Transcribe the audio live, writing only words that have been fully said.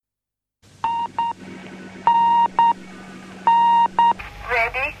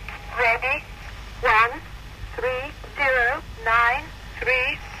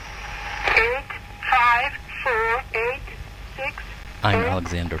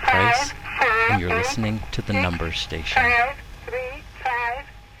Price, and you're listening to The Numbers Station. 5, 3, 5,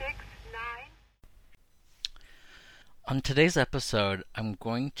 6, 9. On today's episode, I'm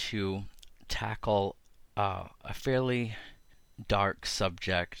going to tackle a fairly dark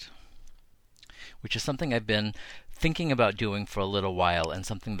subject, which is something I've been thinking about doing for a little while, and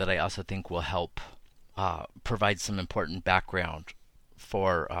something that I also think will help provide some important background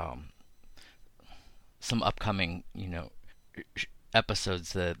for some upcoming,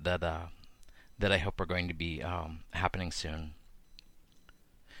 episodes that I hope are going to be happening soon.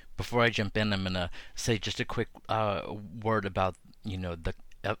 Before I jump in, I'm going to say just a quick word about the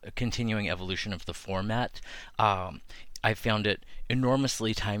continuing evolution of the format. I found it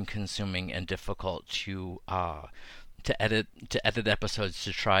enormously time-consuming and difficult to edit episodes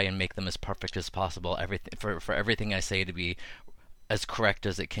to try and make them as perfect as possible. For everything I say to be as correct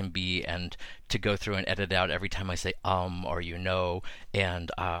as it can be, and to go through and edit out every time I say or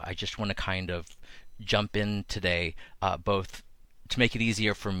and I just want to kind of jump in today, both to make it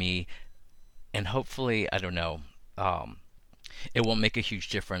easier for me, and hopefully, it won't make a huge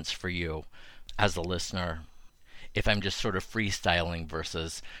difference for you as a listener if I'm just sort of freestyling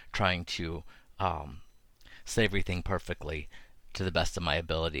versus trying to say everything perfectly to the best of my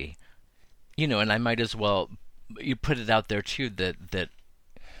ability. And I might as well put it out there too that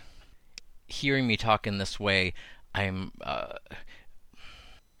hearing me talk in this way, I'm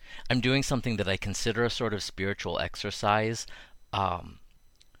doing something that I consider a sort of spiritual exercise. I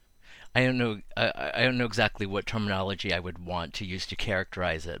don't know exactly what terminology I would want to use to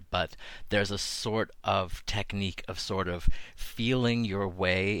characterize it, but there's a sort of technique of sort of feeling your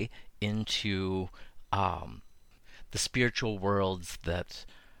way into the spiritual worlds that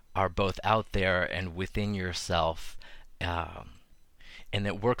are both out there and within yourself, and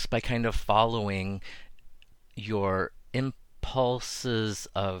it works by kind of following your impulses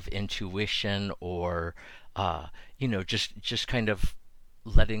of intuition, or just kind of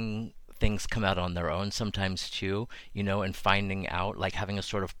letting things come out on their own sometimes too, and finding out, like having a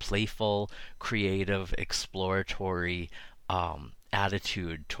sort of playful, creative, exploratory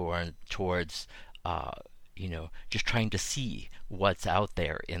attitude towards just trying to see what's out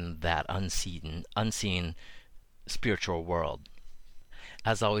there in that unseen spiritual world.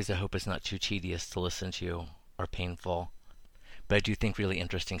 As always, I hope it's not too tedious to listen to or painful, but I do think really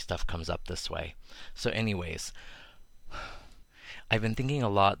interesting stuff comes up this way. So anyways, I've been thinking a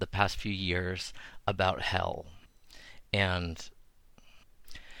lot the past few years about hell, and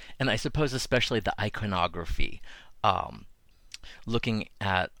I suppose especially the iconography, looking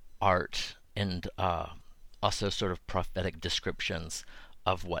at art and also sort of prophetic descriptions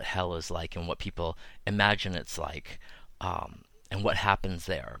of what hell is like and what people imagine it's like, and what happens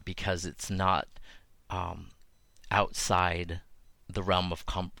there, because it's not outside the realm of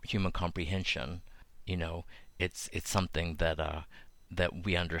human comprehension. It's something that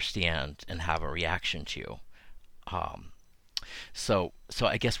we understand and have a reaction to. So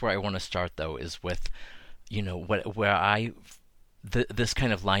I guess where I want to start though is with this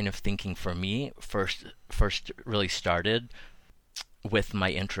kind of line of thinking for me first really started with my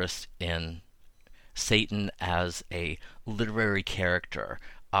interest in Satan as a literary character,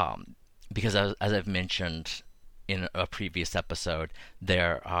 because as I've mentioned in a previous episode,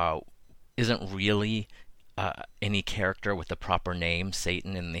 there isn't really any character with a proper name,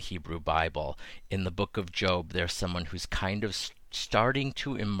 Satan, in the Hebrew Bible. In the book of Job, there's someone who's kind of starting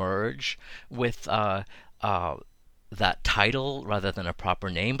to emerge with that title rather than a proper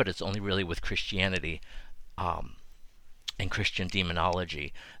name, but it's only really with Christianity and Christian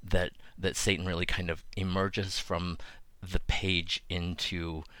demonology that Satan really kind of emerges from the page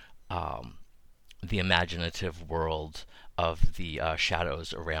into the imaginative world of the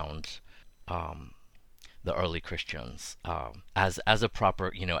shadows around the early Christians, as a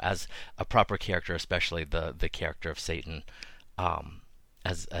proper character, especially the character of Satan,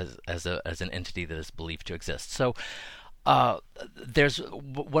 as an entity that is believed to exist. So there's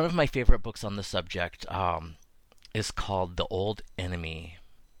one of my favorite books on the subject is called The Old Enemy.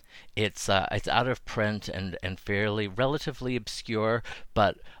 It's out of print and fairly relatively obscure,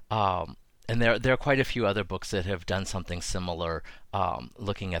 but and there are quite a few other books that have done something similar,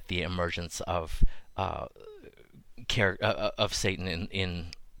 looking at the emergence of Satan in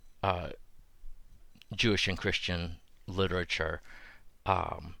Jewish and Christian literature.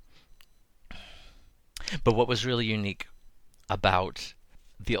 But what was really unique about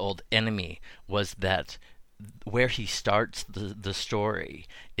The Old Enemy was that where he starts the story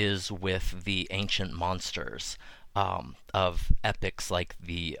is with the ancient monsters of epics like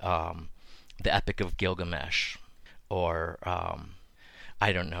the Epic of Gilgamesh, or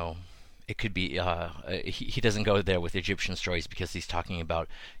I don't know. It could be he doesn't go there with Egyptian stories because he's talking about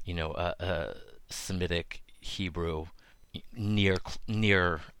Semitic Hebrew near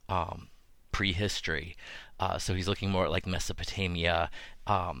prehistory. So he's looking more at like Mesopotamia.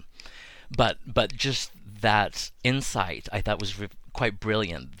 Um, but just that insight I thought was quite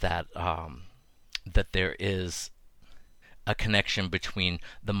brilliant that there is a connection between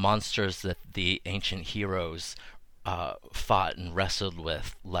the monsters that the ancient heroes fought and wrestled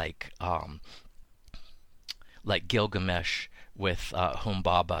with, like Gilgamesh with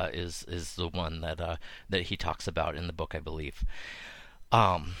Humbaba is the one that he talks about in the book, I believe,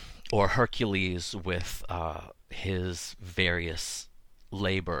 um, or Hercules with his various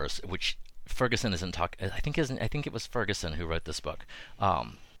labors, which Ferguson isn't talking. I think it was Ferguson who wrote this book.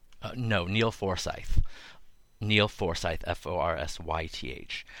 No, Neil Forsyth. Neil Forsyth,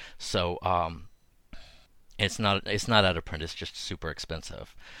 Forsyth. So it's not out of print. It's just super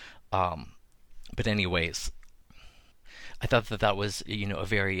expensive. Um, but anyways, I thought that was a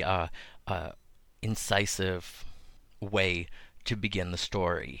very incisive way to begin the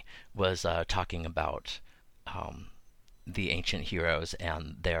story was talking about um, the ancient heroes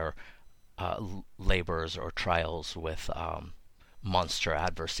and their labors or trials with monster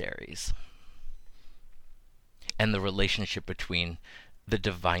adversaries and the relationship between the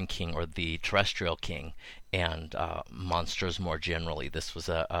divine king or the terrestrial king and monsters more generally. This was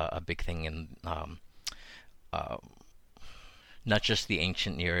a big thing in uh, not just the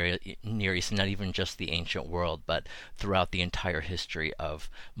ancient Near East, not even just the ancient world, but throughout the entire history of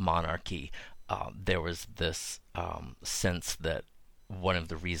monarchy. There was this sense that one of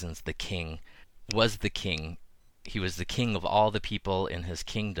the reasons the king was the king, he was the king of all the people in his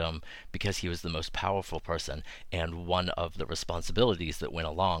kingdom because he was the most powerful person, and one of the responsibilities that went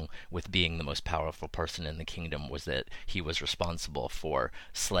along with being the most powerful person in the kingdom was that he was responsible for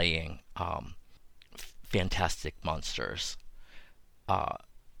slaying fantastic monsters. Uh,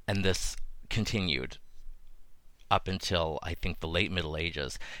 and this continued up until I think the late Middle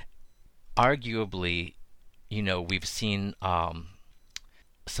Ages. Arguably, we've seen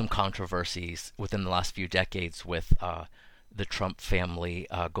some controversies within the last few decades with the Trump family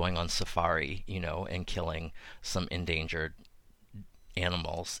going on safari, and killing some endangered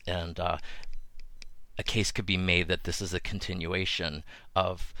animals. And a case could be made that this is a continuation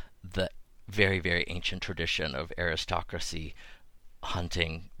of the very, very ancient tradition of aristocracy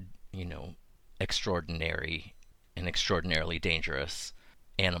hunting, extraordinary and extraordinarily dangerous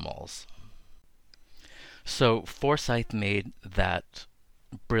animals. So Forsyth made that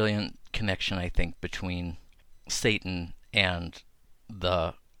brilliant connection, I think, between Satan and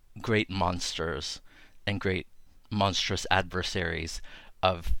the great monsters and great monstrous adversaries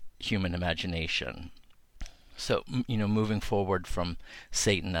of human imagination. So, moving forward from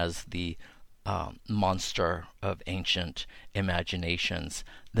Satan as the monster of ancient imaginations,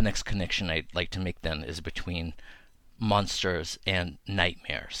 the next connection I'd like to make then is between monsters and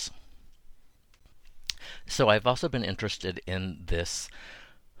nightmares. So I've also been interested in this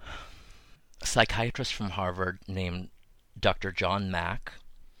psychiatrist from Harvard named Dr. John Mack.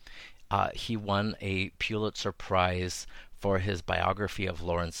 He won a Pulitzer Prize for his biography of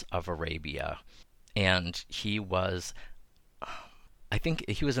Lawrence of Arabia. And I think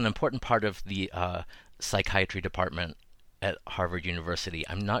he was an important part of the psychiatry department at Harvard University.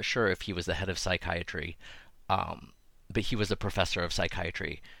 I'm not sure if he was the head of psychiatry, but he was a professor of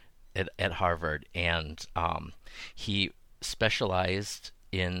psychiatry at Harvard, and he specialized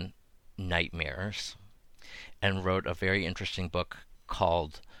in nightmares and wrote a very interesting book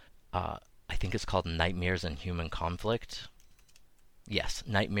called, I think it's called Nightmares and Human Conflict. Yes,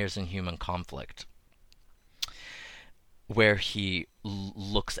 Nightmares and Human Conflict, where he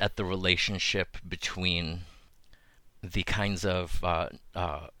looks at the relationship between the kinds of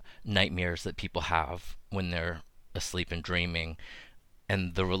nightmares that people have when they're asleep and dreaming,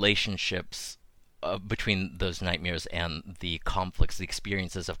 and the relationships between those nightmares and the conflicts, the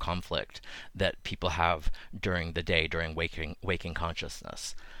experiences of conflict that people have during the day, during waking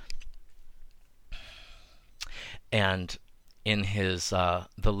consciousness. And in his the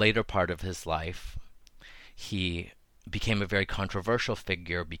later part of his life, he became a very controversial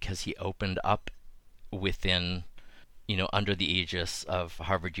figure because he opened up within, under the aegis of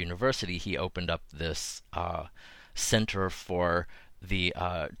Harvard University, he opened up this center for the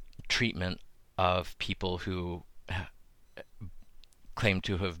treatment of people who claim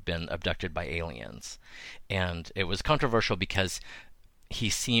to have been abducted by aliens. And it was controversial because he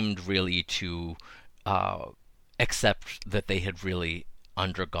seemed really to accept that they had really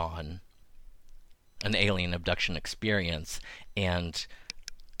undergone an alien abduction experience, and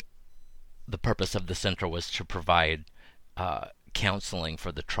the purpose of the center was to provide counseling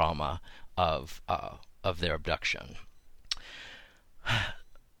for the trauma of their abduction.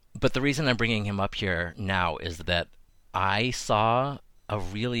 But the reason I'm bringing him up here now is that I saw a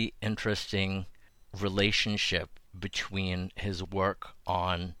really interesting relationship between his work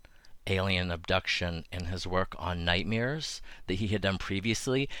on alien abduction and his work on nightmares that he had done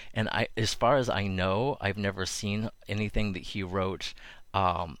previously. And as far as I know, I've never seen anything that he wrote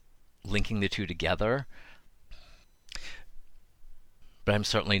linking the two together. But I'm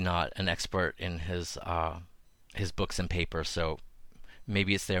certainly not an expert in his books and papers, so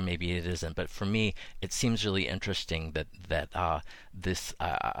maybe it's there, maybe it isn't. But for me, it seems really interesting that this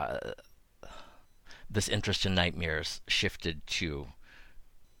interest in nightmares shifted to,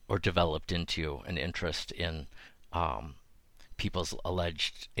 or developed into, an interest in people's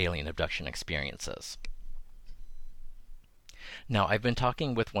alleged alien abduction experiences. Now, I've been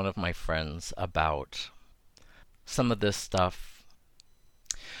talking with one of my friends about some of this stuff.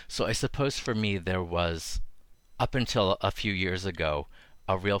 So I suppose for me there was, up until a few years ago,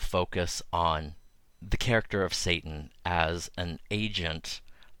 a real focus on the character of Satan as an agent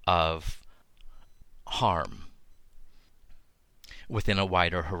of harm within a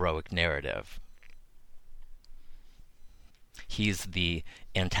wider heroic narrative. He's the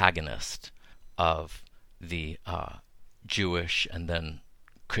antagonist of the Jewish and then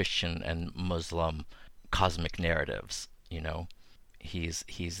Christian and Muslim cosmic narratives. You know, he's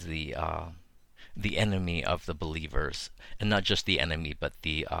the enemy of the believers, and not just the enemy, but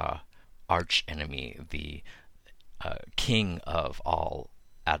the arch enemy, the king of all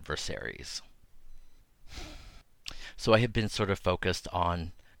adversaries. So I had been sort of focused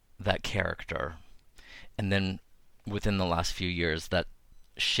on that character, and then within the last few years that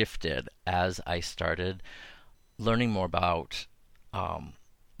shifted as I started learning more about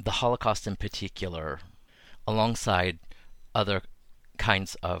the Holocaust in particular, alongside other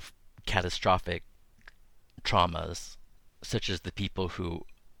kinds of catastrophic traumas, such as the people who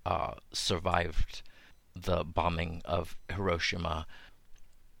survived the bombing of Hiroshima,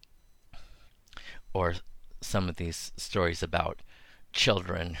 or some of these stories about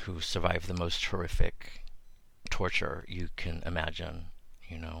children who survived the most horrific torture you can imagine,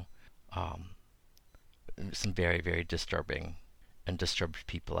 you know. Some very, very disturbing and disturbed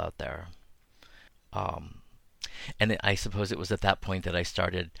people out there. And I suppose it was at that point that I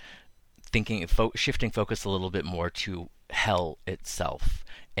started thinking, shifting focus a little bit more to hell itself.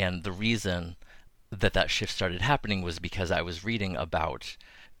 And the reason that shift started happening was because I was reading about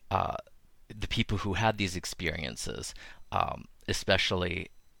the people who had these experiences, especially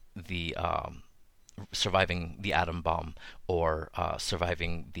the surviving the atom bomb or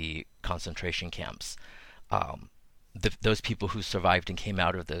surviving the concentration camps. Those people who survived and came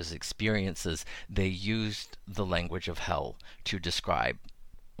out of those experiences, they used the language of hell to describe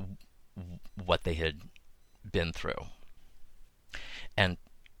what they had been through. And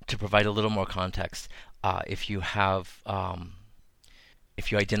to provide a little more context, if you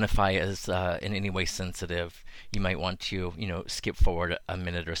identify as in any way sensitive, you might want to, skip forward a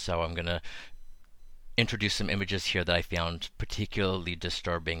minute or so. I'm going to introduce some images here that I found particularly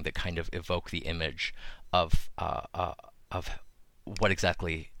disturbing, that kind of evoke the image of what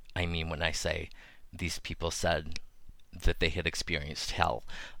exactly I mean when I say these people said that they had experienced hell.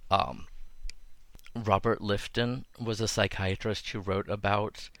 Robert Lifton was a psychiatrist who wrote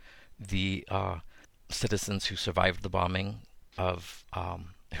about the citizens who survived the bombing of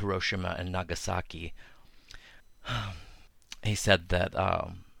Hiroshima and Nagasaki. He said that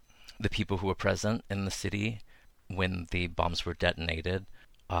the people who were present in the city when the bombs were detonated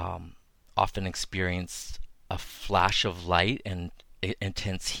often experienced a flash of light and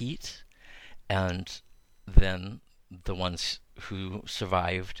intense heat, and then the ones who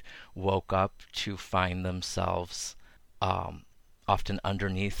survived woke up to find themselves often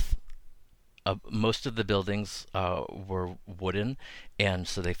underneath. Most of the buildings were wooden, and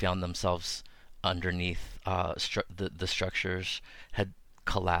so they found themselves underneath. The structures had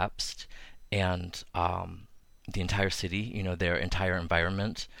collapsed, and the entire city, their entire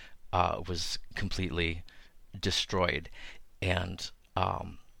environment was completely destroyed, and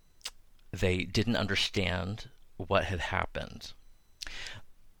they didn't understand what had happened.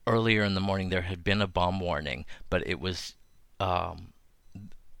 Earlier in the morning there had been a bomb warning, but it was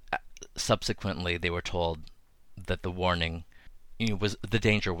subsequently they were told that the warning, was the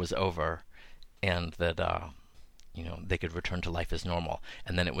danger was over, and that they could return to life as normal.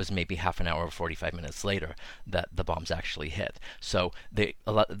 And then it was maybe half an hour or 45 minutes later that the bombs actually hit. So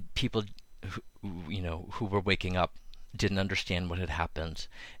a lot of people who were waking up didn't understand what had happened,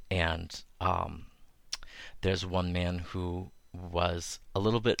 and there's one man who was a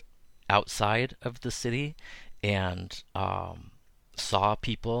little bit outside of the city and saw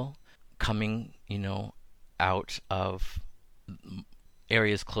people coming, out of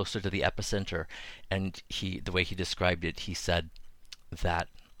areas closer to the epicenter, and the way he described it, he said that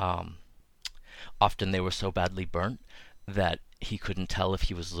often they were so badly burnt that he couldn't tell if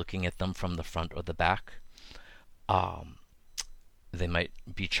he was looking at them from the front or the back. Um, they might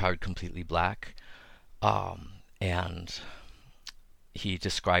be charred completely black, and he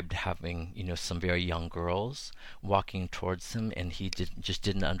described having, some very young girls walking towards him, and he just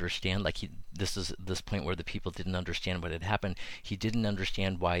didn't understand. Like this is this point where the people didn't understand what had happened. He didn't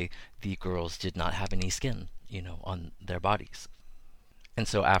understand why the girls did not have any skin, on their bodies. And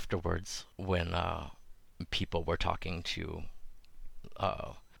so afterwards, when people were talking to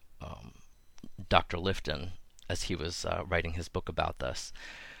uh, um, Dr. Lifton as he was writing his book about this,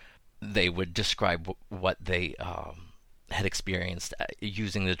 they would describe what they had experienced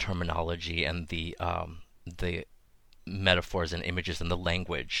using the terminology and the metaphors and images and the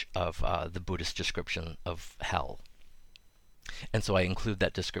language of the Buddhist description of hell. And so I include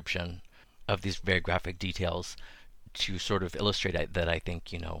that description of these very graphic details to sort of illustrate that I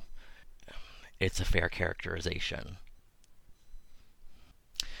think, it's a fair characterization.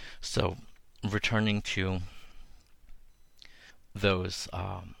 So returning to those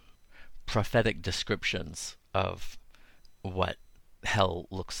prophetic descriptions of what hell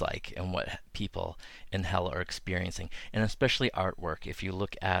looks like and what people in hell are experiencing, and especially artwork. If you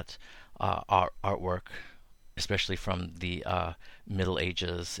look at artwork, especially from the Middle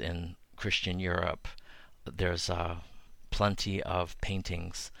Ages in Christian Europe, there's plenty of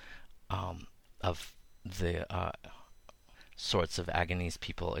paintings of the sorts of agonies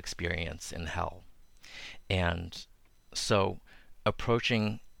people experience in hell. And so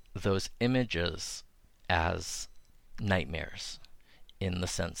approaching those images as nightmares in the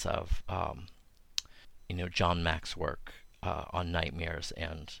sense of, John Mack's work on nightmares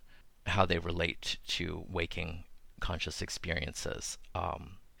and how they relate to waking conscious experiences.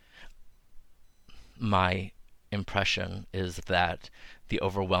 My impression is that the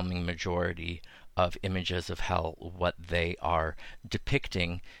overwhelming majority of images of hell, what they are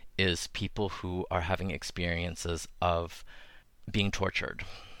depicting is people who are having experiences of being tortured.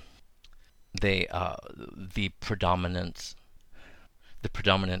 They the predominant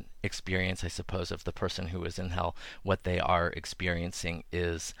experience, I suppose, of the person who is in hell, what they are experiencing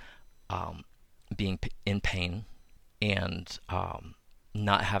is being in pain and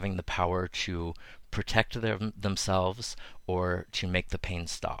not having the power to protect themselves or to make the pain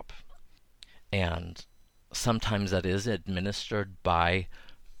stop. And sometimes that is administered by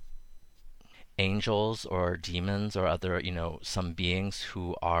angels or demons or other, some beings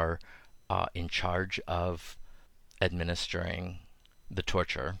who are in charge of administering the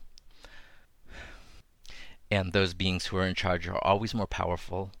torture. And those beings who are in charge are always more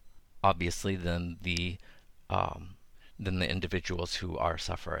powerful, obviously, than the individuals who are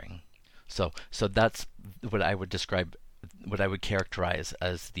suffering. So that's what I would describe, what I would characterize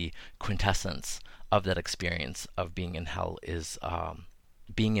as the quintessence of that experience of being in hell is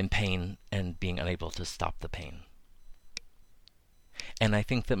being in pain and being unable to stop the pain. And I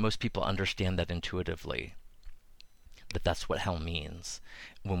think that most people understand that intuitively, that that's what hell means.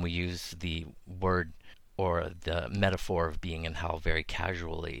 When we use the word or the metaphor of being in hell very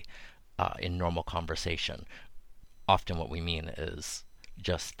casually in normal conversation, often what we mean is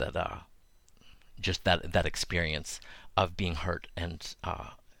just that experience of being hurt and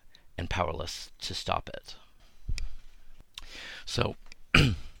powerless to stop it. So,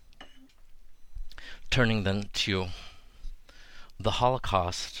 turning then to the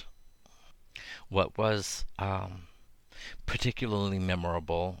Holocaust, what was particularly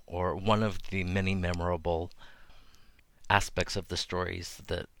memorable, or one of the many memorable aspects of the stories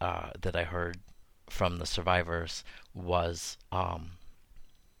that I heard from the survivors, was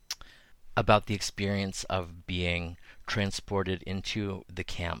about the experience of being transported into the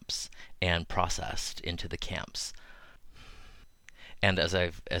camps and processed into the camps. And as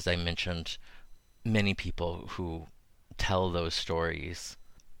I mentioned, many people who tell those stories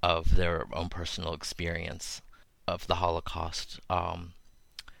of their own personal experience of the Holocaust,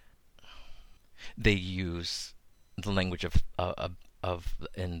 they use the language of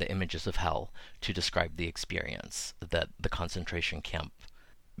in the images of hell to describe the experience, that the concentration camp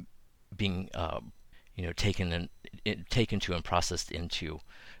being taken to and processed into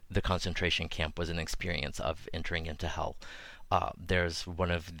the concentration camp was an experience of entering into hell. There's one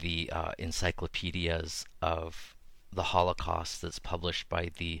of the encyclopedias of the Holocaust that's published by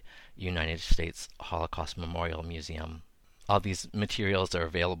the United States Holocaust Memorial Museum. All these materials are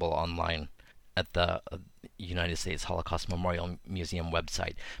available online at the United States Holocaust Memorial Museum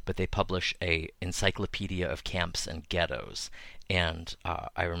website, but they publish a encyclopedia of camps and ghettos. And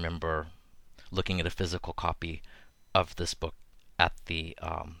I remember looking at a physical copy of this book at the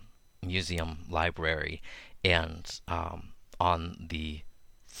museum library, and on the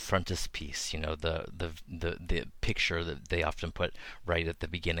frontispiece, the picture that they often put right at the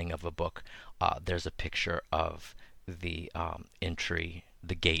beginning of a book, there's a picture of the entry,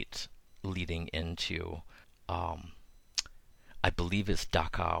 the gate leading into, I believe it's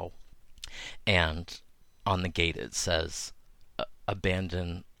Dachau, and on the gate it says,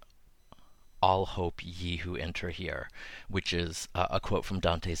 "Abandon all hope, ye who enter here," which is a quote from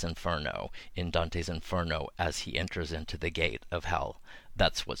Dante's Inferno. In Dante's Inferno, as he enters into the gate of hell,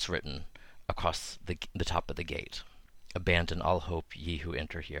 that's what's written across the top of the gate. "Abandon all hope, ye who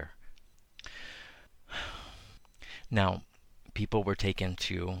enter here." Now, people were taken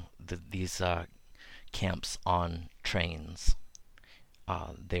to these camps on trains.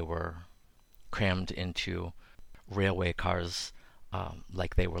 They were crammed into railway cars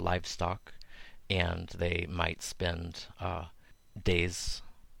like they were livestock, and they might spend days,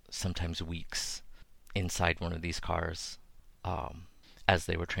 sometimes weeks, inside one of these cars as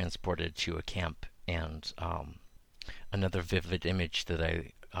they were transported to a camp. And another vivid image that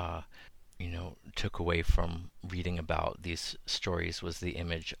I took away from reading about these stories was the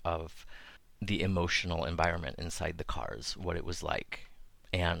image of the emotional environment inside the cars, what it was like,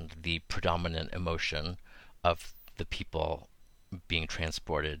 and the predominant emotion of the people being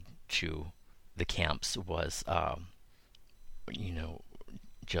transported to the camps was,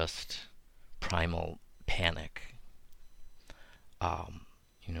 just primal panic.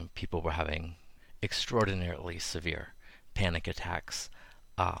 People were having extraordinarily severe panic attacks,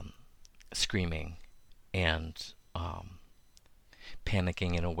 screaming, and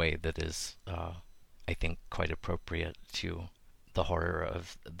panicking in a way that is, I think, quite appropriate to the horror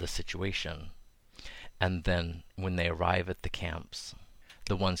of the situation. And then when they arrive at the camps,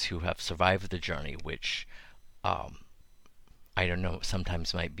 the ones who have survived the journey, which, I don't know,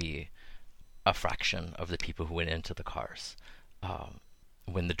 sometimes might be a fraction of the people who went into the cars,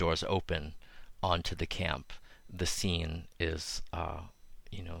 when the doors open onto the camp, the scene is,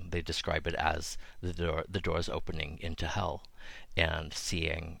 they describe it as the doors opening into hell, and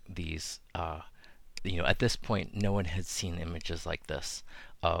seeing these, at this point, no one had seen images like this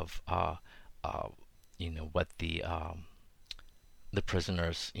of, what the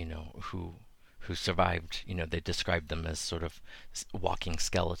prisoners, who survived, they described them as sort of walking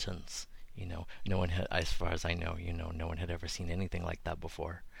skeletons. No one had, as far as I know, no one had ever seen anything like that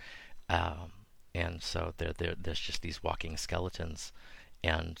before. And so there's just these walking skeletons,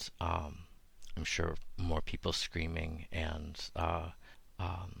 and I'm sure more people screaming, and a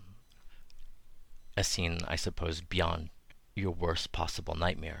scene, I suppose, beyond your worst possible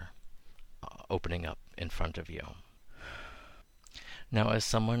nightmare opening up in front of you. Now, as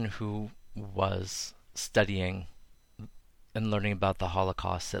someone who was studying and learning about the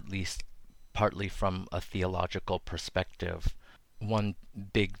Holocaust, at least partly from a theological perspective, one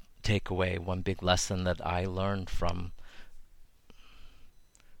big takeaway, one big lesson that I learned from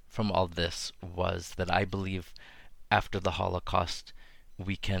all this was that I believe after the Holocaust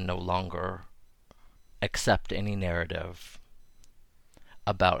we can no longer accept any narrative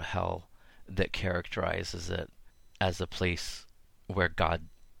about hell that characterizes it as a place where God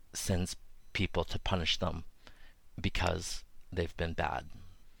sends people to punish them because they've been bad.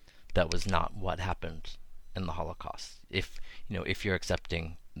 That was not what happened in the Holocaust. If you're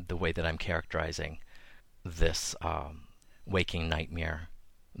accepting the way that I'm characterizing this waking nightmare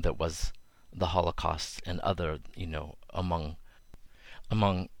that was the Holocaust and other, among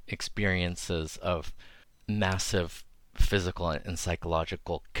experiences of massive physical and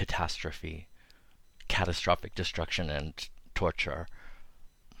psychological catastrophe, catastrophic destruction and torture,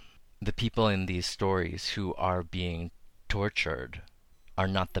 the people in these stories who are being tortured are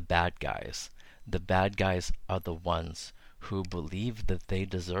not the bad guys. The bad guys are the ones who believe that they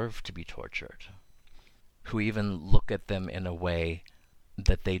deserve to be tortured, who even look at them in a way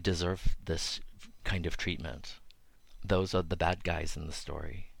that they deserve this kind of treatment. Those are the bad guys in the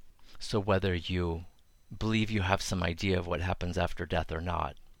story. So whether you believe you have some idea of what happens after death or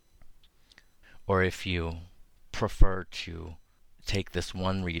not, or if you prefer to take this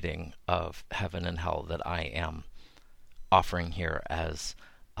one reading of heaven and hell that I am offering here as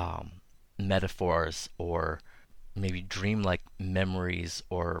metaphors or maybe dreamlike memories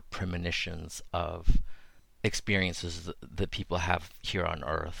or premonitions of experiences that people have here on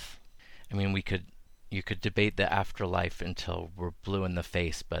Earth. I mean, you could debate the afterlife until we're blue in the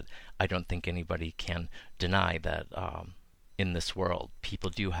face, but I don't think anybody can deny that in this world, people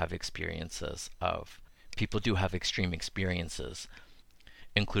do have extreme experiences,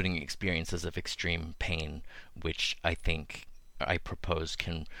 including experiences of extreme pain, which I propose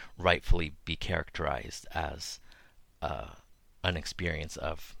can rightfully be characterized as an experience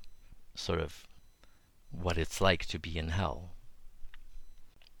of sort of what it's like to be in hell.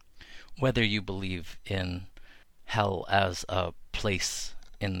 Whether you believe in hell as a place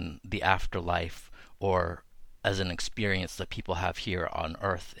in the afterlife or as an experience that people have here on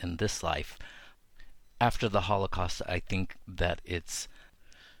Earth in this life, after the Holocaust, I think that it's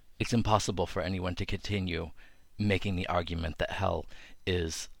impossible for anyone to continue making the argument that hell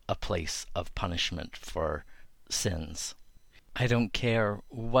is a place of punishment for sins. I don't care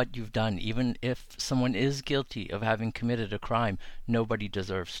what you've done, even if someone is guilty of having committed a crime, nobody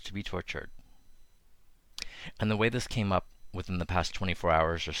deserves to be tortured. And the way this came up within the past 24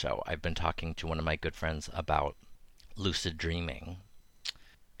 hours or so, I've been talking to one of my good friends about lucid dreaming.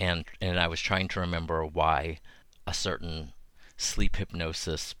 And I was trying to remember why a certain sleep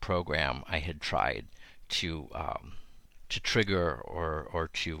hypnosis program I had tried to trigger or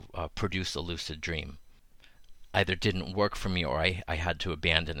to produce a lucid dream either didn't work for me or I had to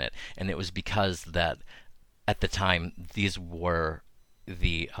abandon it. And it was because that at the time this was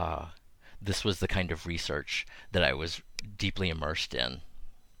the kind of research that I was deeply immersed in.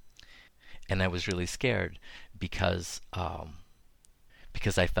 And I was really scared because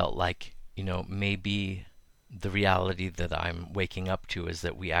I felt like, maybe the reality that I'm waking up to is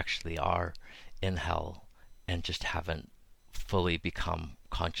that we actually are in hell and just haven't fully become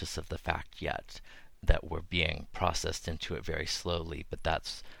conscious of the fact yet that we're being processed into it very slowly, but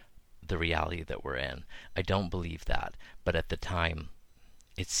that's the reality that we're in. I don't believe that, but at the time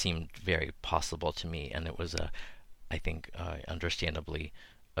it seemed very possible to me, and it was I think understandably,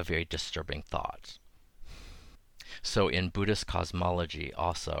 a very disturbing thought. So in Buddhist cosmology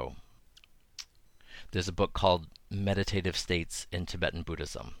also, there's a book called Meditative States in Tibetan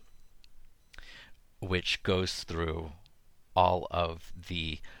Buddhism, which goes through all of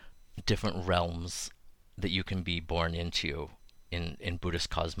the different realms that you can be born into in Buddhist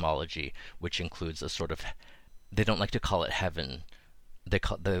cosmology, which includes a sort of, they don't like to call it heaven.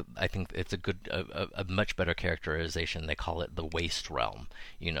 I think it's a much better characterization. They call it the waste realm.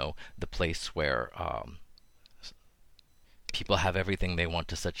 The place where people have everything they want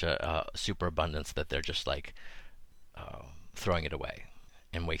to such a superabundance that they're just like throwing it away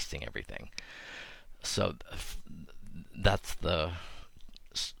and wasting everything. So that's the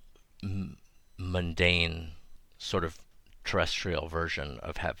mundane sort of terrestrial version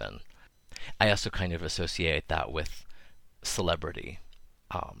of heaven. I also kind of associate that with celebrity,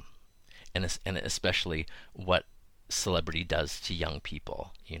 and especially what celebrity does to young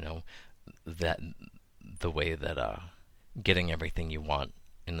people. That the way that getting everything you want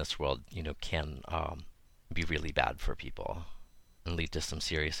in this world, can be really bad for people and lead to some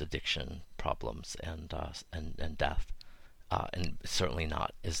serious addiction problems and death. And certainly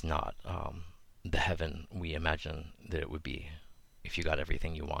is not the heaven we imagine that it would be if you got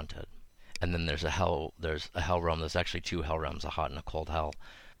everything you wanted. And then there's a hell realm. There's actually two hell realms, a hot and a cold hell,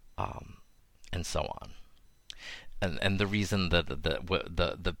 and so on. And the reason that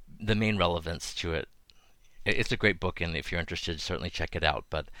the main relevance to it, it's a great book, and if you're interested, certainly check it out.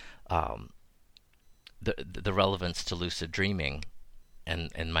 But the relevance to lucid dreaming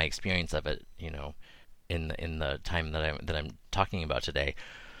and my experience of it, in the time that I'm talking about today,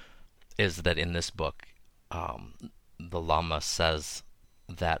 is that in this book, the Lama says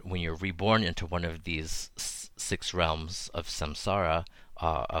that when you're reborn into one of these six realms of samsara,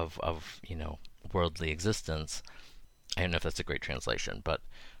 of worldly existence, I don't know if that's a great translation, but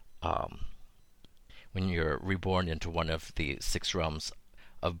when you're reborn into one of the six realms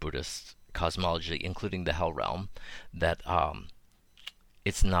of Buddhist cosmology, including the hell realm, that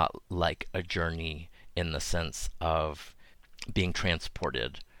it's not like a journey in the sense of being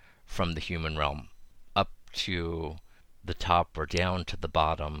transported from the human realm up to the top or down to the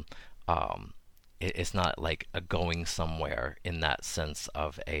bottom. It's not like a going somewhere in that sense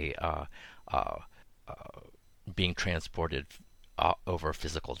of a being transported over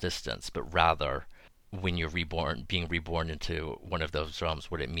physical distance, but rather when you're being reborn into one of those realms,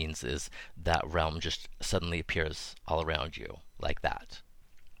 what it means is that realm just suddenly appears all around you like that.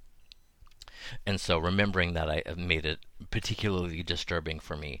 And so remembering that, I have made it particularly disturbing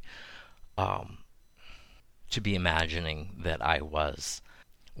for me to be imagining that I was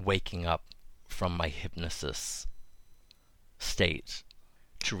waking up from my hypnosis state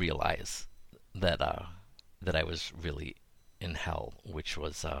to realize that that I was really in hell, which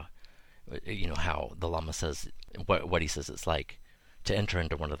was how the Lama says what he says it's like to enter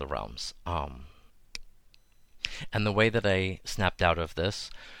into one of the realms. And the way that I snapped out of this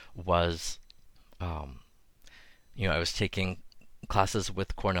was, I was taking classes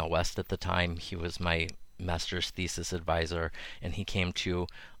with Cornell West at the time. He was my master's thesis advisor, and he came to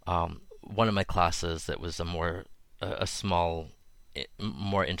one of my classes that was a small,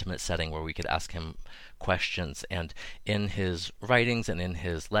 more intimate setting where we could ask him questions. And in his writings and in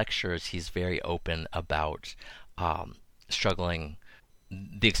his lectures, he's very open about struggling,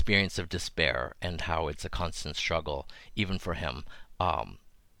 the experience of despair, and how it's a constant struggle, even for him,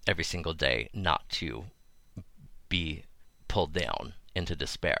 every single day, not to be pulled down into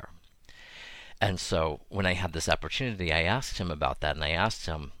despair. And so when I had this opportunity, I asked him about that, and I asked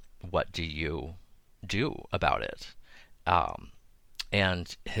him, what do you do about it?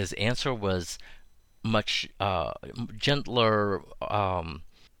 And his answer was much gentler,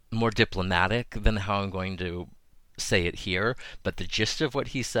 more diplomatic than how I'm going to say it here. But the gist of what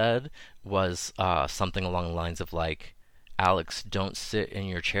he said was something along the lines of like, Alex, don't sit in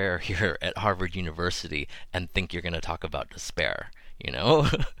your chair here at Harvard University and think you're going to talk about despair.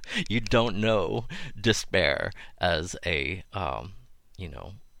 You don't know despair as a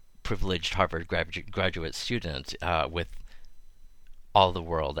privileged Harvard graduate student with all the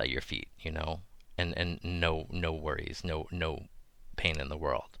world at your feet, and no worries, no pain in the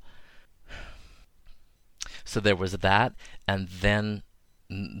world. So there was that, and then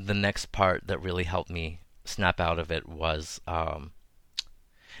the next part that really helped me snap out of it was,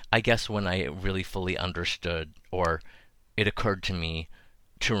 I guess, when I really fully understood, or it occurred to me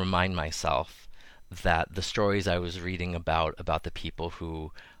to remind myself that the stories I was reading about the people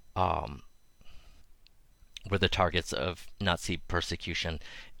who were the targets of Nazi persecution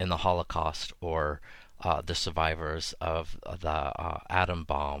in the Holocaust, or the survivors of the atom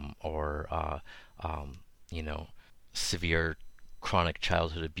bomb, or severe chronic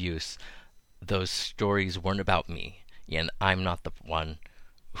childhood abuse, those stories weren't about me, and I'm not the one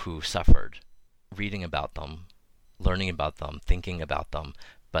who suffered reading about them, learning about them, thinking about them,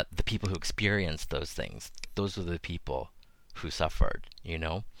 but the people who experienced those things, those were the people who suffered,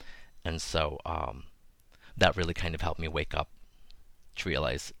 And so that really kind of helped me wake up to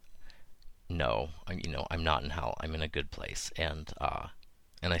realize, no, I'm not in hell. I'm in a good place, and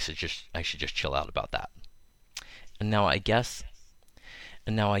I should just chill out about that. And now I guess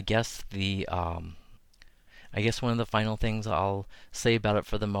the one of the final things I'll say about it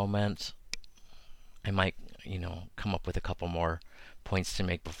for the moment, I might come up with a couple more points to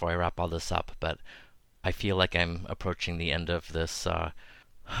make before I wrap all this up, but I feel like I'm approaching the end of this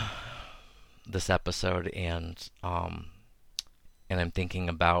this episode, and I'm thinking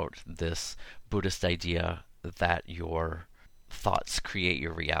about this Buddhist idea that your thoughts create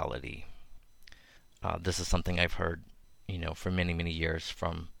your reality. This is something I've heard, for many, many years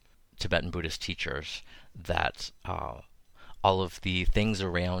from Tibetan Buddhist teachers, that all of the things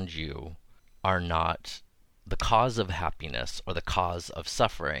around you are not the cause of happiness or the cause of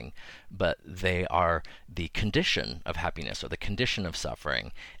suffering, but they are the condition of happiness or the condition of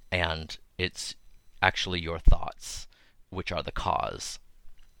suffering, and it's actually your thoughts which are the cause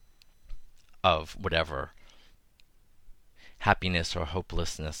of whatever happiness or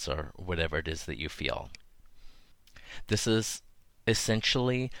hopelessness or whatever it is that you feel. This is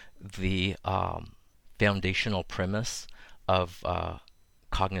essentially the foundational premise of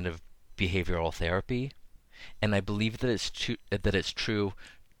cognitive behavioral therapy, and I believe that it's true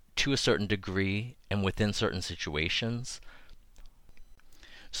to a certain degree and within certain situations.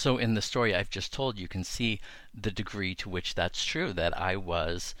 So in the story I've just told, you can see the degree to which that's true, that I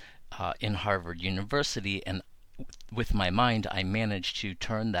was in Harvard University, and with my mind I managed to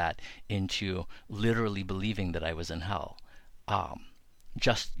turn that into literally believing that I was in hell.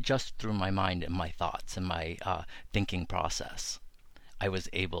 Just through my mind and my thoughts and my thinking process, I was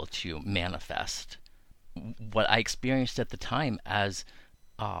able to manifest what I experienced at the time as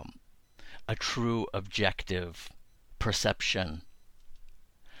a true objective perception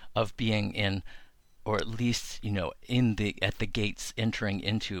of being in, or at least at the gates entering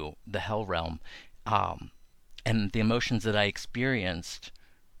into the hell realm, and the emotions that I experienced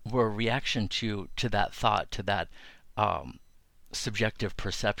were a reaction to that thought, to that subjective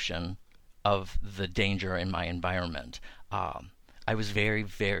perception of the danger in my environment. I was very,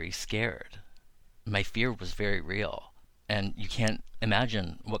 very scared. My fear was very real, and you can't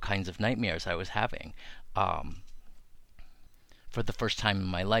imagine what kinds of nightmares I was having. For the first time in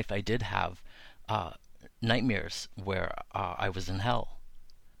my life, I did have uh, nightmares where I was in hell.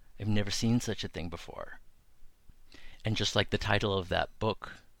 I've never seen such a thing before. And just like the title of that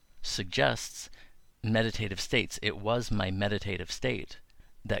book suggests, meditative states, it was my meditative state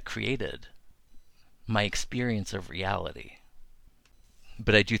that created my experience of reality.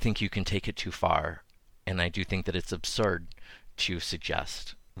 But I do think you can take it too far, and I do think that it's absurd to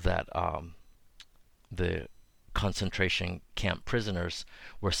suggest that the concentration camp prisoners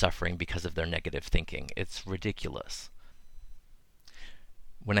were suffering because of their negative thinking. It's ridiculous.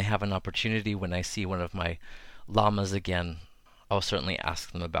 When I have an opportunity, when I see one of my lamas again, I'll certainly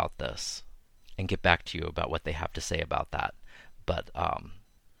ask them about this and get back to you about what they have to say about that. But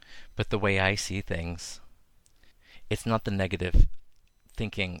the way I see things, it's not the negative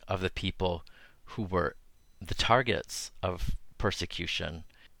thinking of the people who were the targets of persecution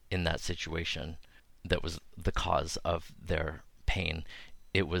in that situation that was the cause of their pain.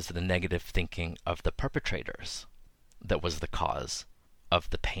 It was the negative thinking of the perpetrators that was the cause of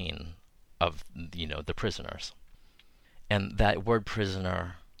the pain of, the prisoners. And that word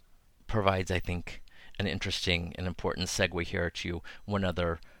prisoner provides, I think, an interesting and important segue here to one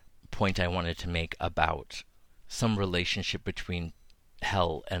other point I wanted to make about some relationship between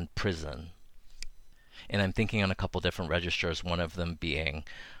hell and prison. And I'm thinking on a couple different registers, one of them being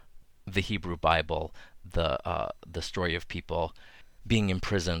the Hebrew Bible, the story of people being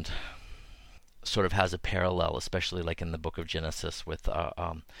imprisoned sort of has a parallel, especially like in the book of Genesis with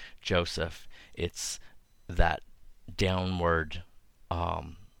Joseph. It's that downward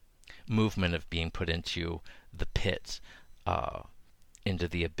movement of being put into the pit, into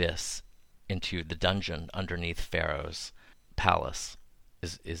the abyss, into the dungeon underneath Pharaoh's palace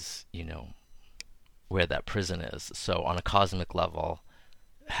is where that prison is. So on a cosmic level,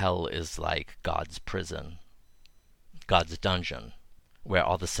 hell is like God's prison, God's dungeon, where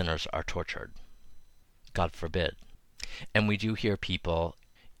all the sinners are tortured. God forbid. And we do hear people,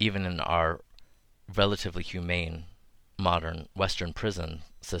 even in our relatively humane modern Western prison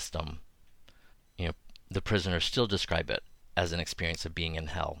system, the prisoners still describe it as an experience of being in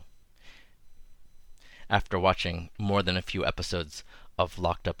hell. After watching more than a few episodes of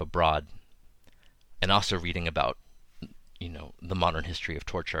Locked Up Abroad, and also reading about, the modern history of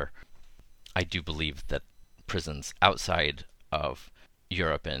torture, I do believe that prisons outside of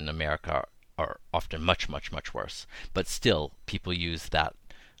Europe and America are often much, much, much worse. But still, people use that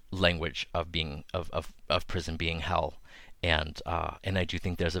language of being of prison being hell, and I do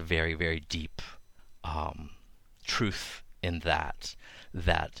think there's a very, very deep truth in that.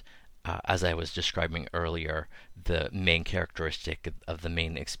 As I was describing earlier, the main characteristic of the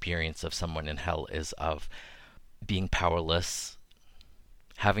main experience of someone in hell is of being powerless,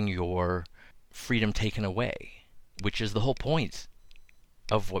 having your freedom taken away, which is the whole point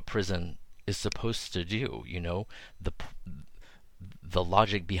of what prison is supposed to do. The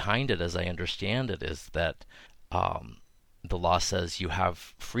logic behind it, as I understand it, is that the law says you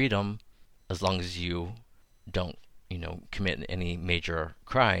have freedom as long as you don't commit any major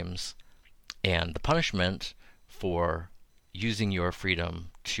crimes, and the punishment for using your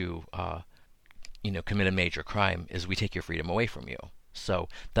freedom to commit a major crime is we take your freedom away from you. So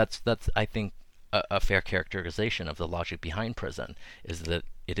that's I think a fair characterization of the logic behind prison, is that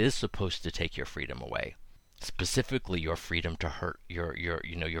it is supposed to take your freedom away, specifically your freedom to hurt, your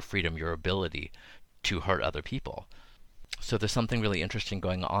freedom, your ability to hurt other people. So there's something really interesting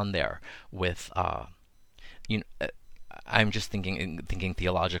going on there with I'm just thinking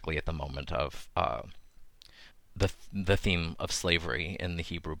theologically at the moment of the theme of slavery in the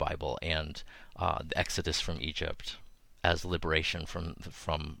Hebrew Bible, and the Exodus from Egypt as liberation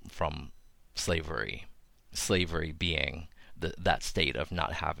from slavery. Slavery being that state of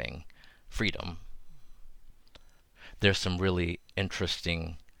not having freedom. There's some really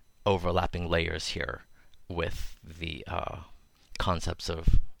interesting overlapping layers here with the concepts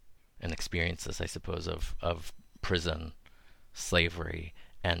of and experiences, I suppose, of prison, slavery,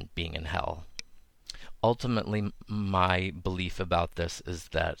 and being in hell. Ultimately, my belief about this is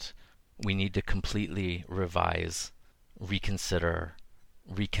that we need to completely revise, reconsider,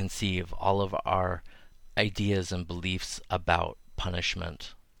 reconceive all of our ideas and beliefs about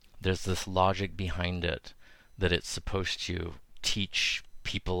punishment. There's this logic behind it that it's supposed to teach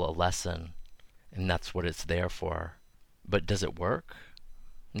people a lesson, and that's what it's there for. But does it work?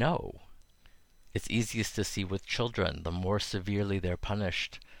 No. It's easiest to see with children. The more severely they're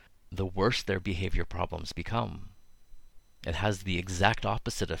punished, the worse their behavior problems become. It has the exact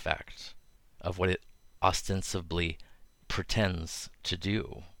opposite effect of what it ostensibly pretends to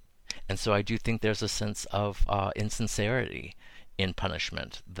do. And so I do think there's a sense of insincerity in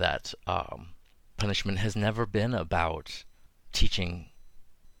punishment that punishment has never been about teaching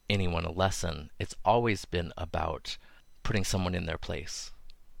anyone a lesson. It's always been about putting someone in their place,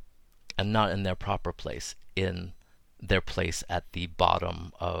 and not in their proper place, in their place at the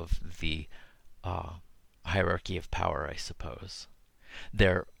bottom of the hierarchy of power, I suppose.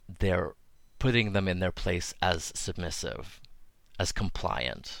 They're putting them in their place as submissive, as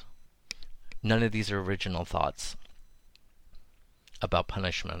compliant. None of these are original thoughts about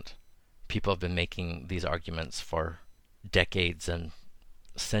punishment. People have been making these arguments for decades and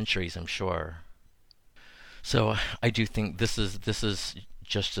centuries, I'm sure. So I do think this is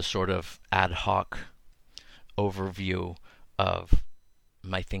just a sort of ad hoc overview of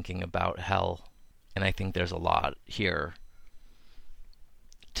my thinking about hell, and I think there's a lot here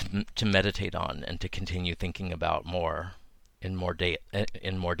to meditate on and to continue thinking about more in more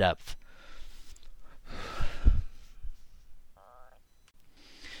depth.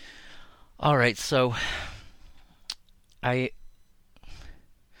 All right, so I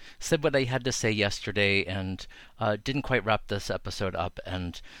said what I had to say yesterday and didn't quite wrap this episode up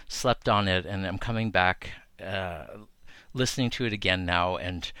and slept on it, and I'm coming back, listening to it again now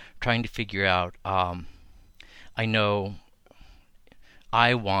and trying to figure out, I know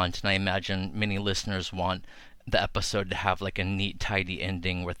I want, and I imagine many listeners want, the episode to have like a neat, tidy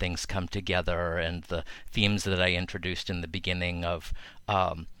ending where things come together, and the themes that I introduced in the beginning of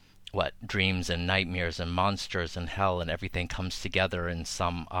dreams and nightmares and monsters and hell and everything comes together in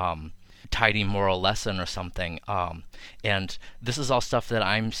some tidy moral lesson or something. And this is all stuff that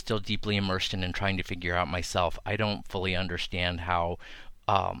I'm still deeply immersed in and trying to figure out myself. I don't fully understand how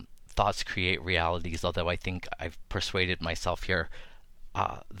thoughts create realities, although I think I've persuaded myself here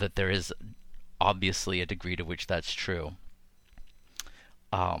that there is obviously a degree to which that's true.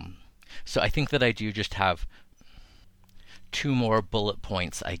 So I think that I do just have 2 more bullet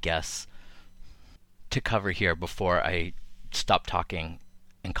points, I guess, to cover here before I stop talking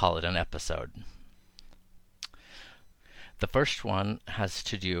and call it an episode. The first one has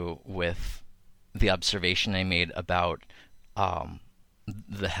to do with the observation I made about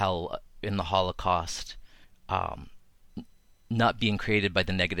the hell in the Holocaust not being created by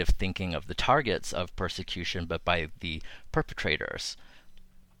the negative thinking of the targets of persecution, but by the perpetrators,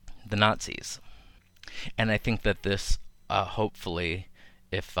 the Nazis. And I think that this hopefully,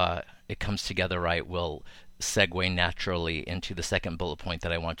 if it comes together right, will segue naturally into the second bullet point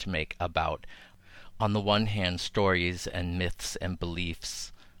that I want to make about, on the one hand, stories and myths and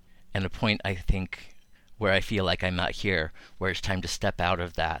beliefs, and a point I think where I feel like I'm at here, where it's time to step out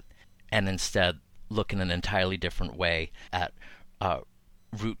of that and instead look in an entirely different way at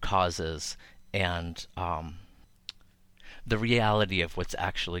root causes and the reality of what's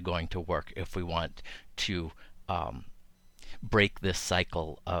actually going to work if we want to break this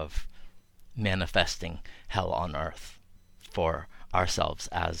cycle of manifesting hell on earth for ourselves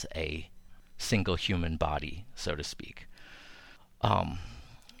as a single human body, so to speak.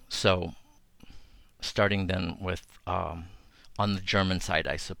 So, starting then with on the German side,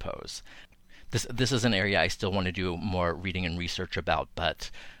 I suppose. This is an area I still want to do more reading and research about,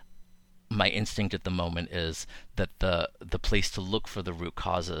 but my instinct at the moment is that the place to look for the root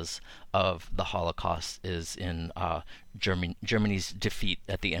causes of the Holocaust is in Germany's defeat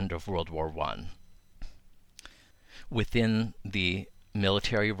at the end of World War I. Within the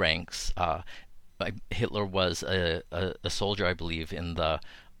military ranks, Hitler was a soldier, I believe, in the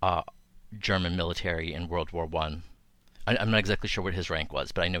German military in World War I. I'm not exactly sure what his rank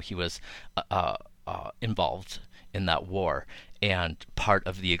was, but I know he was involved in that war, and part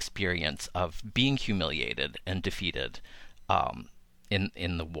of the experience of being humiliated and defeated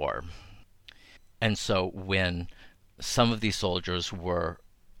in the war. And so when some of these soldiers were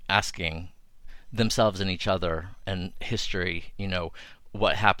asking themselves and each other and history,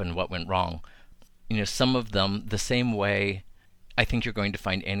 what happened, what went wrong, some of them, the same way I think you're going to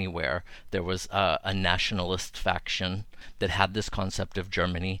find anywhere, there was a nationalist faction that had this concept of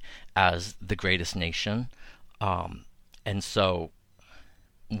Germany as the greatest nation. And so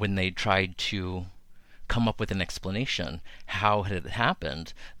when they tried to come up with an explanation, how had it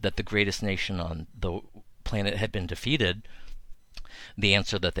happened that the greatest nation on the planet had been defeated, the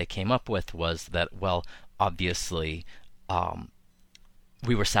answer that they came up with was that, well, obviously,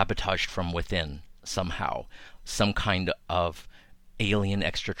 we were sabotaged from within somehow. Some kind of alien,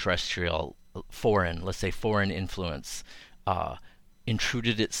 extraterrestrial, let's say foreign influence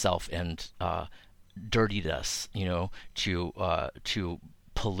intruded itself and dirtied us, to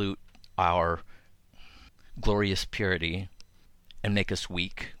pollute our glorious purity and make us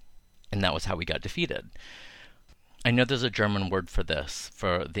weak, and that was how we got defeated. I know there's a German word for this,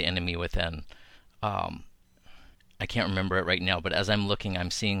 for the enemy within, um, I can't remember it right now, but as I'm looking,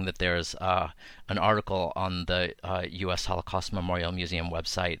 I'm seeing that there's an article on the U.S. Holocaust Memorial Museum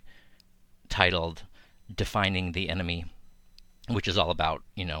website titled "Defining the Enemy," which is all about,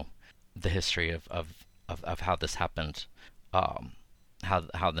 the history of how this happened, um,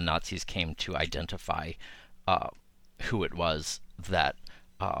 how the Nazis came to identify uh, who it was that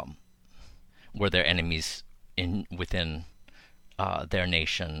um, were their enemies within their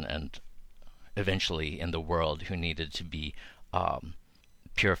nation and eventually in the world, who needed to be um,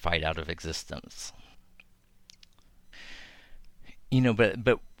 purified out of existence.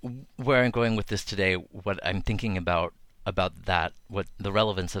 But where I'm going with this today, what I'm thinking about that, what the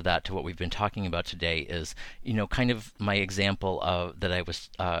relevance of that to what we've been talking about today is, kind of my example of that I was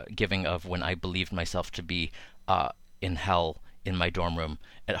giving of when I believed myself to be in hell in my dorm room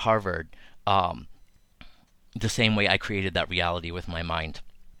at Harvard. The same way I created that reality with my mind,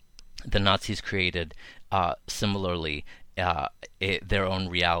 the Nazis created similarly their own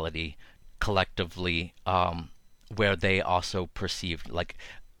reality collectively, where they also perceived, like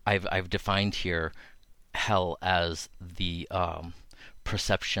I've defined here, hell as the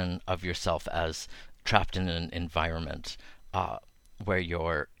perception of yourself as trapped in an environment where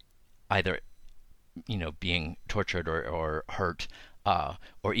you're either being tortured or hurt,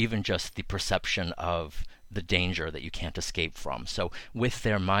 or even just the perception of the danger that you can't escape from. So with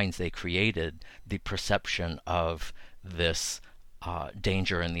their minds, they created the perception of this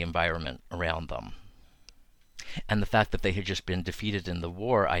danger in the environment around them. And the fact that they had just been defeated in the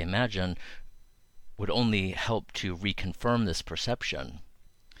war, I imagine, would only help to reconfirm this perception.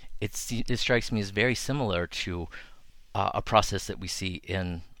 It strikes me as very similar to a process that we see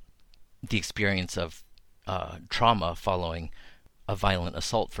in the experience of trauma following a violent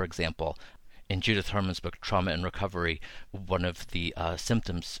assault, for example. In Judith Herman's book, Trauma and Recovery, one of the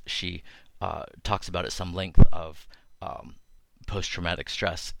symptoms she talks about at some length of post-traumatic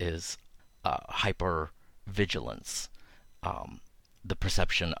stress is hypervigilance, the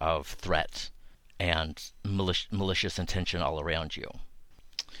perception of threat and malicious intention all around you.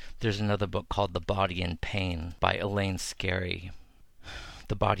 There's another book called The Body in Pain by Elaine Scarry,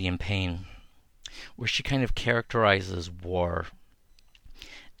 The Body in Pain, where she kind of characterizes war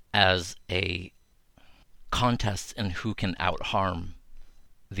as a contest in who can out-harm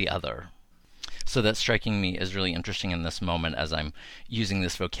the other. So that's striking me as really interesting in this moment as I'm using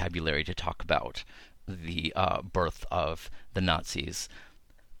this vocabulary to talk about the birth of the Nazis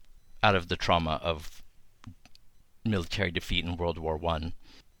out of the trauma of military defeat in World War I.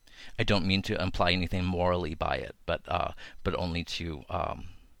 I don't mean to imply anything morally by it, but only to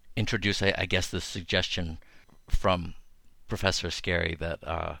introduce, I guess, the suggestion from Professor Scarry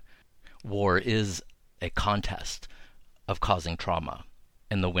that war is a contest of causing trauma,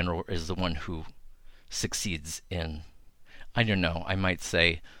 and the winner is the one who succeeds in, I don't know, I might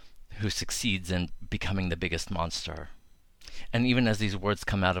say, who succeeds in becoming the biggest monster. And even as these words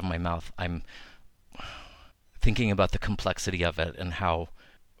come out of my mouth, I'm thinking about the complexity of it and how,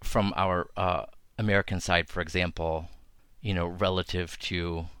 from our American side, for example, relative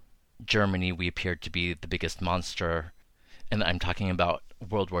to Germany, we appeared to be the biggest monster. And I'm talking about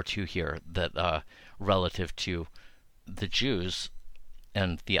World War II here, that relative to the Jews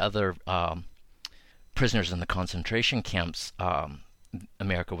and the other prisoners in the concentration camps,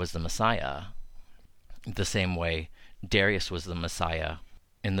 America was the Messiah. The same way Darius was the Messiah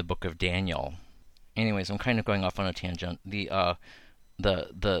in the book of Daniel. Anyways, I'm kind of going off on a tangent. The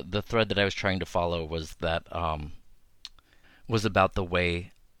thread that I was trying to follow was that was about the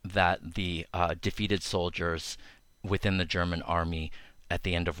way that the defeated soldiers within the German army at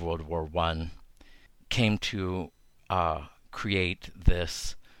the end of World War I came to create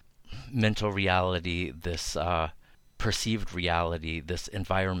this mental reality, this perceived reality, this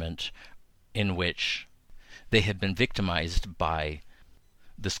environment in which they had been victimized by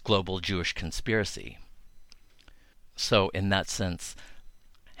this global Jewish conspiracy. So in that sense,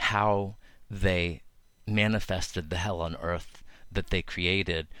 how they manifested the hell on earth that they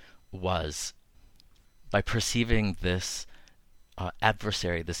created was by perceiving this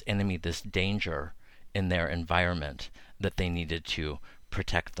adversary, this enemy, this danger in their environment that they needed to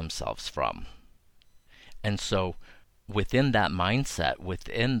protect themselves from. And so within that mindset,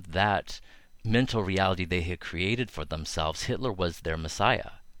 within that mental reality they had created for themselves, Hitler was their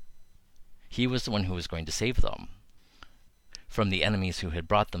Messiah. He was the one who was going to save them from the enemies who had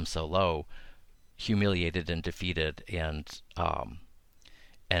brought them so low, humiliated and defeated, and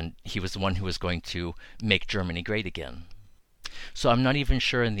he was the one who was going to make Germany great again. So I'm not even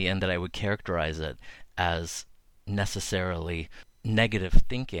sure in the end that I would characterize it as necessarily negative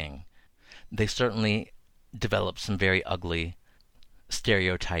thinking. they certainly developed some very ugly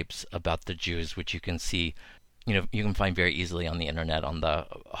stereotypes about the Jews, which you can see, you can find very easily on the internet on the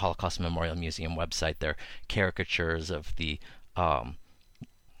Holocaust Memorial Museum website. They're caricatures of the um,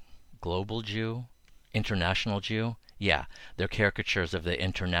 global Jew, international Jew. Yeah, they're caricatures of the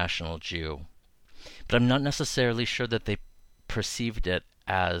international Jew. But I'm not necessarily sure that they perceived it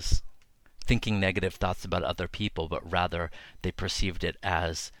as thinking negative thoughts about other people, but rather they perceived it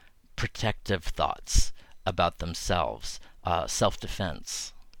as protective thoughts about themselves,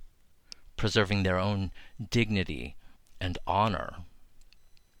 self-defense, preserving their own dignity and honor.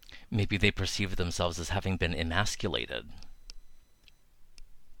 Maybe they perceived themselves as having been emasculated.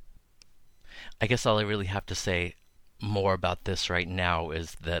 I guess all I really have to say more about this right now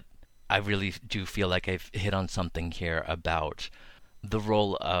is that I really do feel like I've hit on something here about the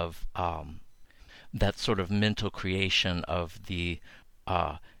role of that sort of mental creation of the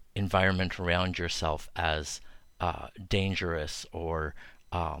environment around yourself as dangerous or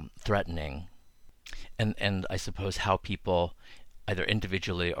threatening, and I suppose how people either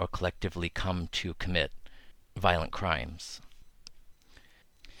individually or collectively come to commit violent crimes.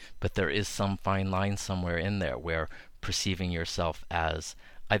 But there is some fine line somewhere in there where perceiving yourself as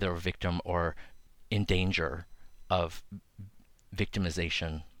either a victim or in danger of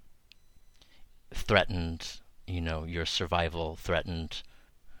victimization, threatened, your survival threatened,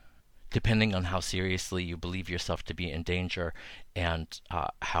 depending on how seriously you believe yourself to be in danger and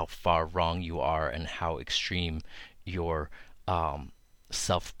how far wrong you are and how extreme your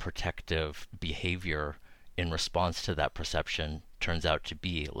self-protective behavior in response to that perception turns out to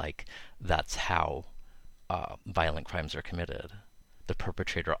be. Like, that's how violent crimes are committed. The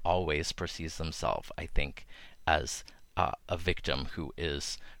perpetrator always perceives themselves, I think, as a victim who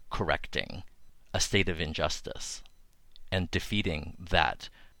is correcting a state of injustice and defeating that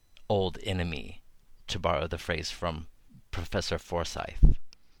old enemy, to borrow the phrase from Professor Forsyth.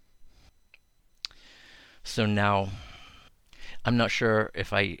 So now, I'm not sure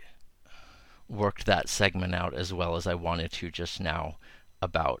if I worked that segment out as well as I wanted to just now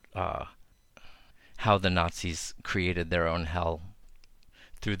about how the Nazis created their own hell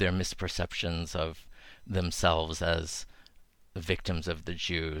through their misperceptions of themselves as victims of the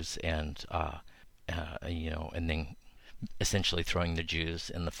Jews, and and then essentially throwing the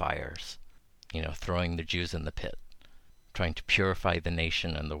Jews in the fires, throwing the Jews in the pit, trying to purify the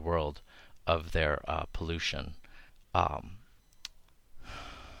nation and the world of their pollution. I'm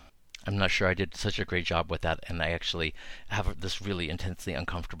not sure I did such a great job with that, and I actually have this really intensely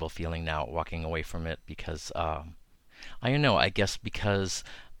uncomfortable feeling now walking away from it because, I don't know, I guess because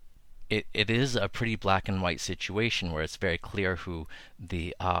it is a pretty black and white situation where it's very clear who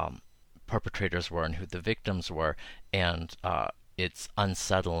the perpetrators were and who the victims were, and it's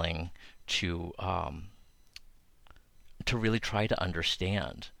unsettling to really try to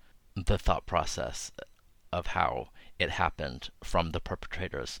understand the thought process of how it happened from the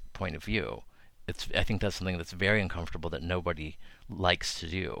perpetrator's point of view. I think that's something that's very uncomfortable that nobody likes to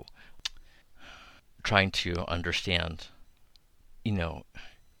do. Trying to understand,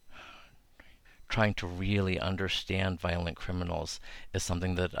 trying to really understand violent criminals is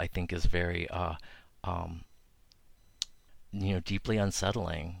something that I think is very, deeply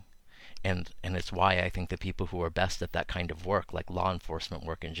unsettling. And it's why I think the people who are best at that kind of work, like law enforcement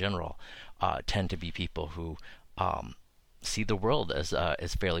work in general, tend to be people who see the world as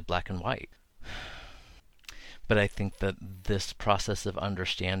fairly black and white. But I think that this process of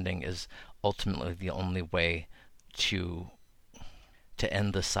understanding is ultimately the only way to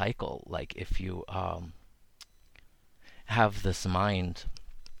end the cycle. Like, if you have this mind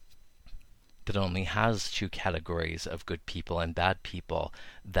that only has two categories of good people and bad people,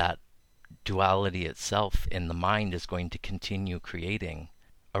 that duality itself in the mind is going to continue creating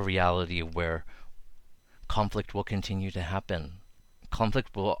a reality where conflict will continue to happen.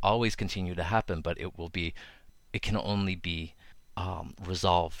 Conflict will always continue to happen, but it can only be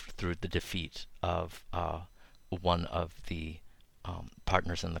resolved through the defeat of one of the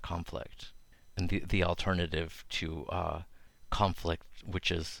partners in the conflict. And the alternative to conflict,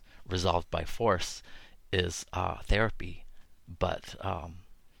 which is resolved by force, is therapy. But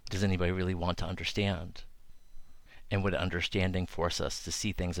does anybody really want to understand? And would understanding force us to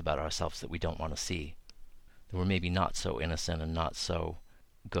see things about ourselves that we don't want to see? That we're maybe not so innocent and not so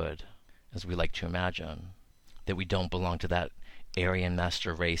good as we like to imagine? That we don't belong to that Aryan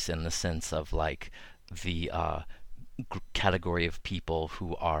master race in the sense of like the category of people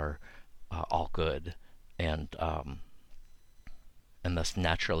who are all good and thus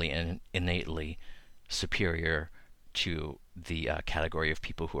naturally and innately superior to the category of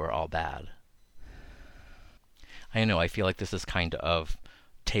people who are all bad. I know, I feel like this is kind of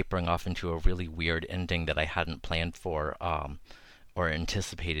tapering off into a really weird ending that I hadn't planned for, or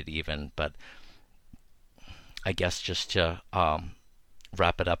anticipated even, but I guess just to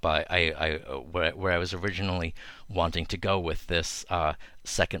wrap it up, where I was originally wanting to go with this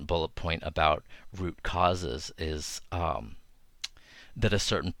second bullet point about root causes is that at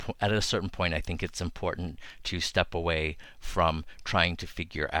a certain point, I think it's important to step away from trying to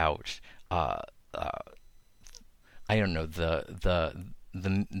figure out, I don't know,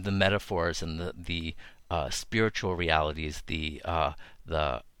 the metaphors and the spiritual realities, the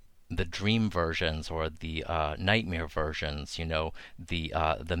dream versions or the nightmare versions,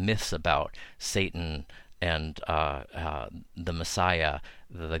 the myths about Satan and the Messiah,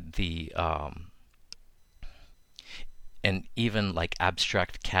 the and even like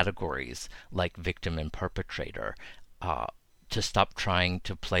abstract categories like victim and perpetrator, to stop trying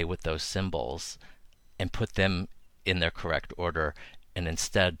to play with those symbols and put them in their correct order, and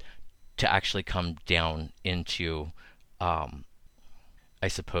instead to actually come down into, I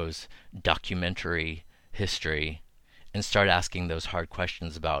suppose, documentary history and start asking those hard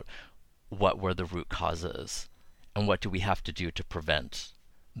questions about what were the root causes and what do we have to do to prevent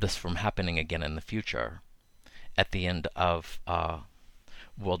this from happening again in the future. At the end of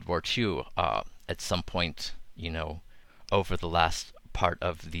World War II, at some point, over the last part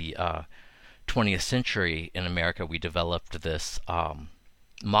of the 20th century in America, we developed this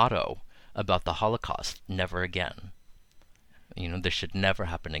motto about the Holocaust: never again. This should never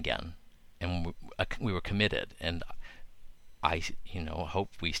happen again. And we were committed, and I,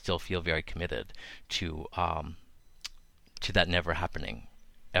 hope we still feel very committed to that never happening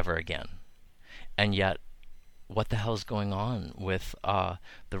ever again. And yet, what the hell is going on with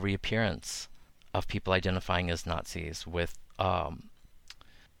the reappearance of people identifying as Nazis, with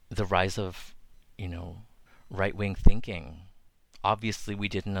the rise of, right-wing thinking? Obviously, we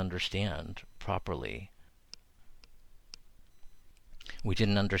didn't understand properly. We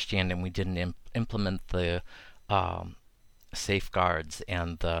didn't understand, and we didn't implement the safeguards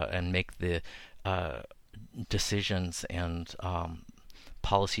and make the decisions and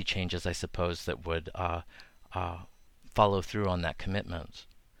policy changes, I suppose, that would follow through on that commitment.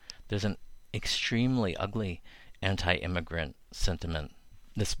 There's an extremely ugly anti-immigrant sentiment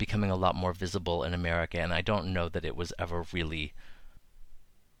that's becoming a lot more visible in America, and I don't know that it was ever really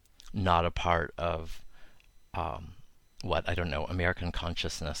not a part of American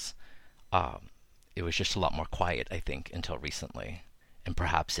consciousness. It was just a lot more quiet, I think, until recently, and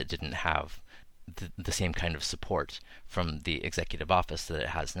perhaps it didn't have the same kind of support from the executive office that it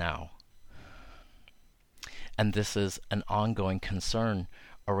has now. And this is an ongoing concern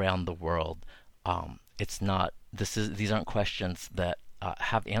around the world. These aren't questions that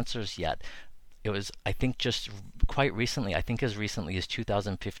have answers yet. It was, I think, just quite recently, I think as recently as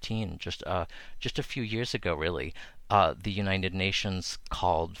 2015, just a few years ago, really, the United Nations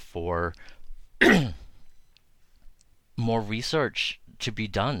called for more research to be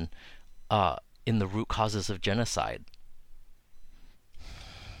done in the root causes of genocide.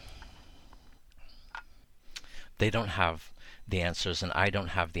 They don't have the answers, and I don't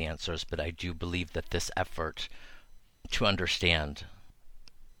have the answers, but I do believe that this effort to understand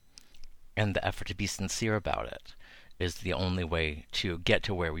and the effort to be sincere about it is the only way to get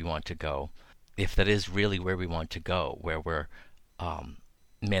to where we want to go. If that is really where we want to go, where we're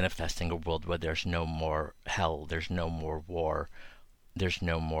manifesting a world where there's no more hell, there's no more war, there's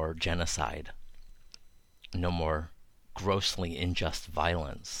no more genocide, no more grossly unjust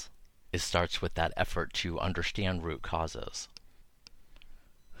violence. It starts with that effort to understand root causes.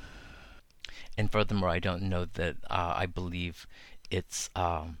 And furthermore, I don't know that I believe it's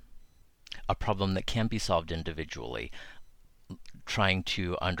a problem that can be solved individually. Trying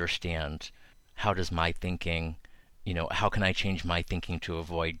to understand, how does my thinking, how can I change my thinking to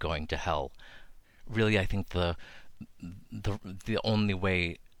avoid going to hell? Really, I think the only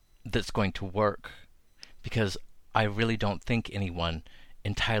way that's going to work, because I really don't think anyone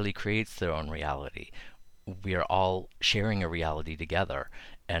entirely creates their own reality. We are all sharing a reality together,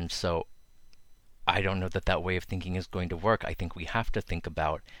 and so I don't know that way of thinking is going to work. I think we have to think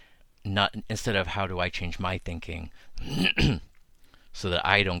about, not instead of how do I change my thinking so that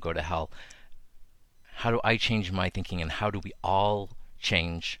I don't go to hell, how do I change my thinking, and how do we all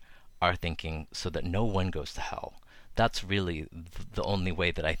change our thinking so that no one goes to hell? That's really the only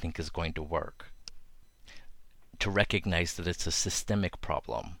way that I think is going to work. To recognize that it's a systemic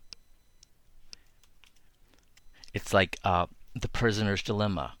problem. It's like the prisoner's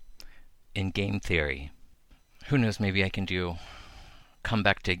dilemma in game theory. Who knows, maybe I can come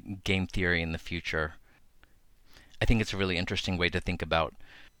back to game theory in the future. I think it's a really interesting way to think about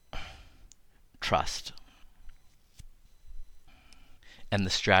trust and the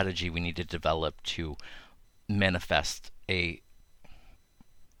strategy we need to develop to manifest a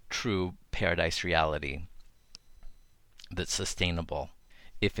true paradise reality that's sustainable,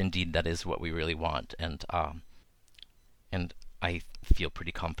 if indeed that is what we really want, and I feel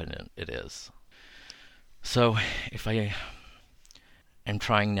pretty confident it is. So if I am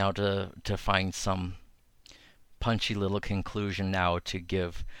trying now to find some punchy little conclusion now to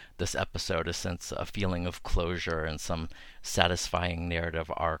give this episode a feeling of closure and some satisfying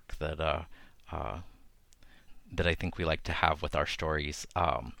narrative arc that that I think we like to have with our stories,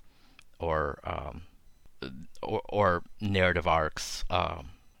 or narrative arcs, or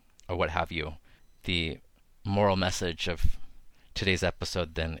what have you. The moral message of today's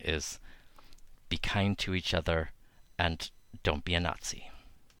episode then is: be kind to each other and don't be a Nazi.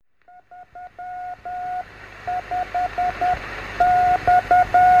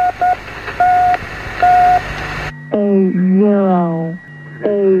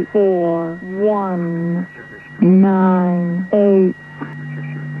 8084198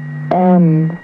 end.